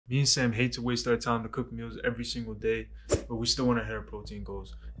Me and Sam hate to waste our time to cook meals every single day, but we still want to hit our protein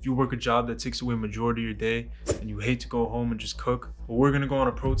goals. If you work a job that takes away a majority of your day and you hate to go home and just cook, well, we're going to go on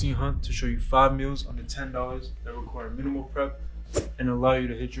a protein hunt to show you 5 meals under $10 that require minimal prep and allow you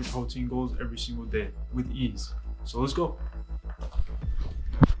to hit your protein goals every single day with ease. So let's go.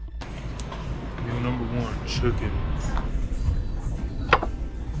 Meal number 1, chicken.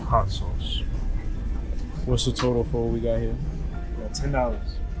 Hot sauce. What's the total for what we got here? We got $10.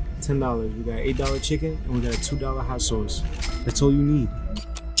 $10. We got $8 chicken and we got a $2 hot sauce. That's all you need.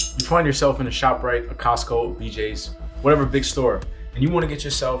 You find yourself in a ShopRite, a Costco, BJ's, whatever big store, and you want to get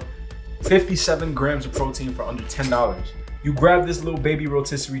yourself 57 grams of protein for under $10. You grab this little baby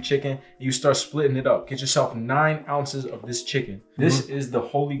rotisserie chicken and you start splitting it up. Get yourself 9 ounces of this chicken. This is the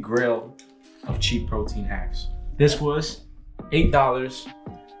holy grail of cheap protein hacks. This was $8,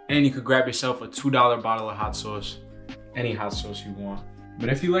 and you could grab yourself a $2 bottle of hot sauce, any hot sauce you want. But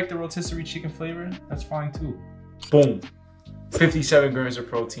if you like the rotisserie chicken flavor, that's fine too. Boom. 57 grams of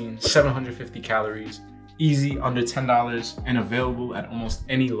protein, 750 calories, easy, under $10, and available at almost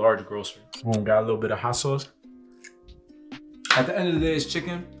any large grocery. Boom, got a little bit of hot sauce. At the end of the day, it's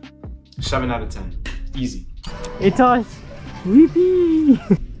chicken, 7 out of 10. Easy. It's us. Weepy.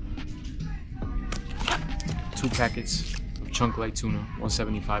 2 packets of chunk light tuna,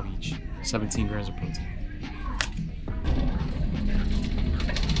 175 each, 17 grams of protein.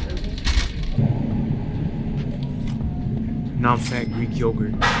 Non-fat Greek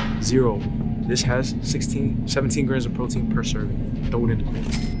yogurt, 0. This has 17 grams of protein per serving. Throw it in the grill.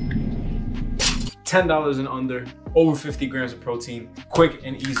 $10 and under, over 50 grams of protein, quick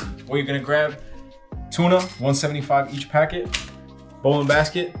and easy. What you're gonna grab, tuna, 175 each packet, bowl and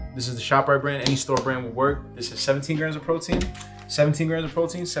basket. This is the ShopRite brand, any store brand will work. This is 17 grams of protein, 17 grams of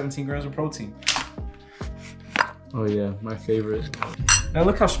protein, 17 grams of protein. Oh yeah, my favorite. Now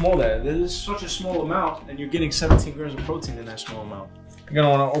look how small that is. This is such a small amount and you're getting 17 grams of protein in that small amount. You're gonna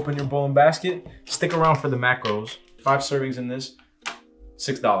wanna open your bowl and basket. Stick around for the macros. 5 servings in this,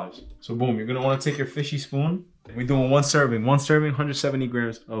 $6. So boom, you're gonna wanna take your fishy spoon. We're doing 1 serving. 1 serving, 170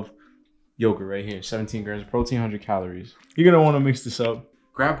 grams of yogurt right here. 17 grams of protein, 100 calories. You're gonna wanna mix this up.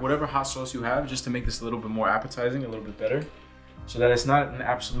 Grab whatever hot sauce you have just to make this a little bit more appetizing, a little bit better, so that it's not an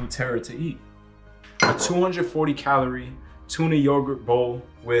absolute terror to eat. A 240 calorie tuna yogurt bowl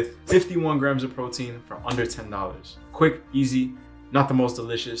with 51 grams of protein for under $10. Quick, easy, not the most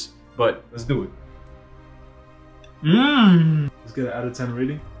delicious, but let's do it. Let's get an out of 10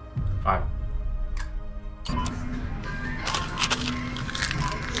 rating. 5.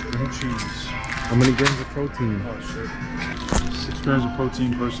 Grilled cheese. How many grams of protein? Oh shit. 6 grams of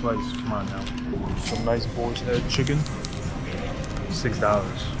protein per slice. Come on now. Some nice boar's head chicken.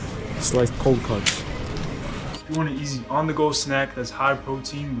 $6. Sliced cold cuts. If you want an easy on-the-go snack that's high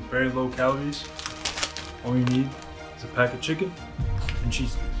protein with very low calories, all you need is a pack of chicken and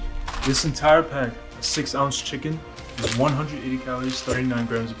cheese sticks. This entire pack, a 6-ounce chicken, is 180 calories, 39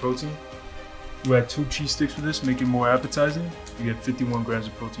 grams of protein. You add 2 cheese sticks with this, make it more appetizing. You get 51 grams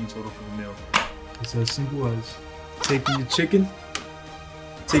of protein total for the meal. It's as simple as taking your chicken,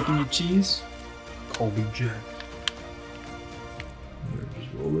 taking your cheese, Colby Jack.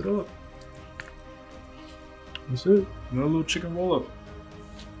 Just roll it up. That's it. Another little chicken roll up.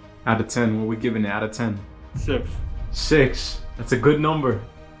 Out of 10, what are we giving it out of 10? 6. 6. That's a good number.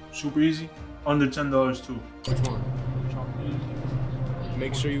 Super easy. Under $10 too. Which one?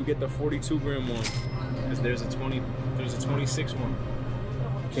 Make sure you get the 42 gram one, because there's a 26 one.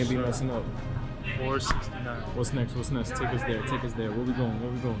 Can't be messing up. $4.69. What's next? What's next? Take us there. Take us there. Where we going?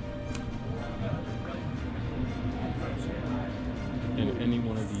 Where we going? And any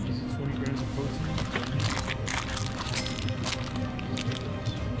one of these. 20 grams of protein.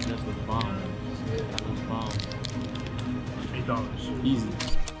 That's the bomb. That's the bomb. $8. Easy.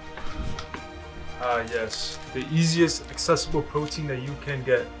 Yes. The easiest accessible protein that you can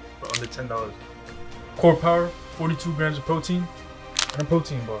get for under $10. Core Power, 42 grams of protein, and a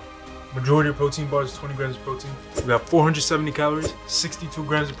protein bar. Majority of protein bars is 20 grams of protein. We got 470 calories, 62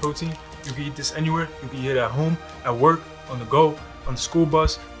 grams of protein. You can eat this anywhere. You can eat it at home, at work, on the go, on the school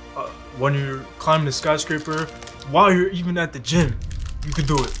bus, when you're climbing the skyscraper, while you're even at the gym. You can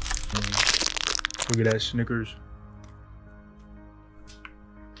do it. Look at that Snickers.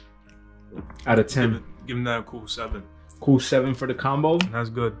 Out of 10. Give him that a cool 7. Cool 7 for the combo. That's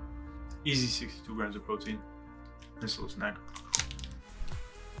good. Easy 62 grams of protein. Nice little snack.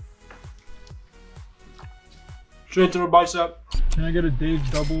 Straight to the bicep. Can I get a Dave's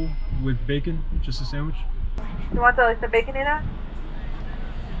double with bacon? Just a sandwich? You want the bacon in it?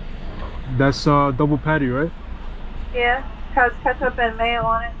 That's double patty, right? Yeah. Has ketchup and mayo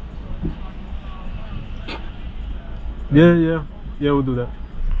on it. Yeah, we'll do that.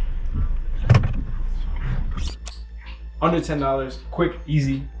 Under $10, quick,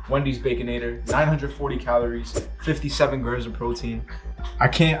 easy, Wendy's Baconator, 940 calories, 57 grams of protein. I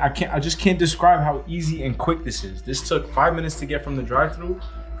just can't describe how easy and quick this is. This took 5 minutes to get from the drive-thru,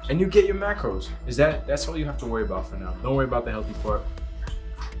 and you get your macros. That's all you have to worry about for now. Don't worry about the healthy part.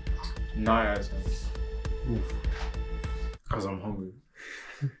 Nice. Oof. Cause I'm hungry.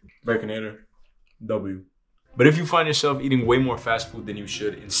 Baconator, W. But if you find yourself eating way more fast food than you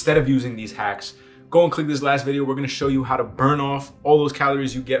should, instead of using these hacks, go and click this last video. We're gonna show you how to burn off all those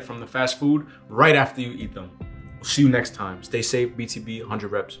calories you get from the fast food right after you eat them. We'll see you next time. Stay safe, BTB,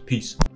 100 reps. Peace.